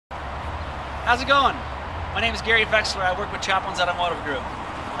How's it going? My name is Gary Vexler. I work with Chaplins Automotive Group.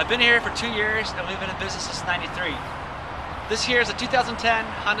 I've been here for 2 years and we've been in business since '93. This here is a 2010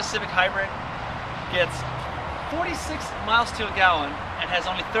 Honda Civic Hybrid. Gets 46 miles to a gallon and has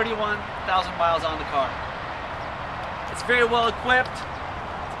only 31,000 miles on the car. It's very well equipped,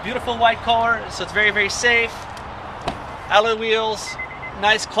 beautiful white color, so it's very safe. Alloy wheels,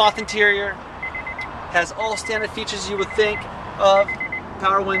 nice cloth interior, has all standard features you would think of: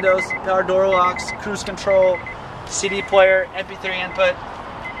 power windows, power door locks, cruise control, CD player, MP3 input.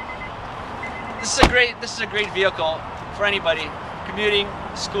 This is a great vehicle for anybody commuting,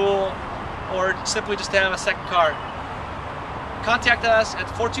 school, or simply just to have a second car. Contact us at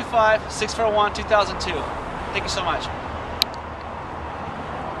 425-641-2002. Thank you so much.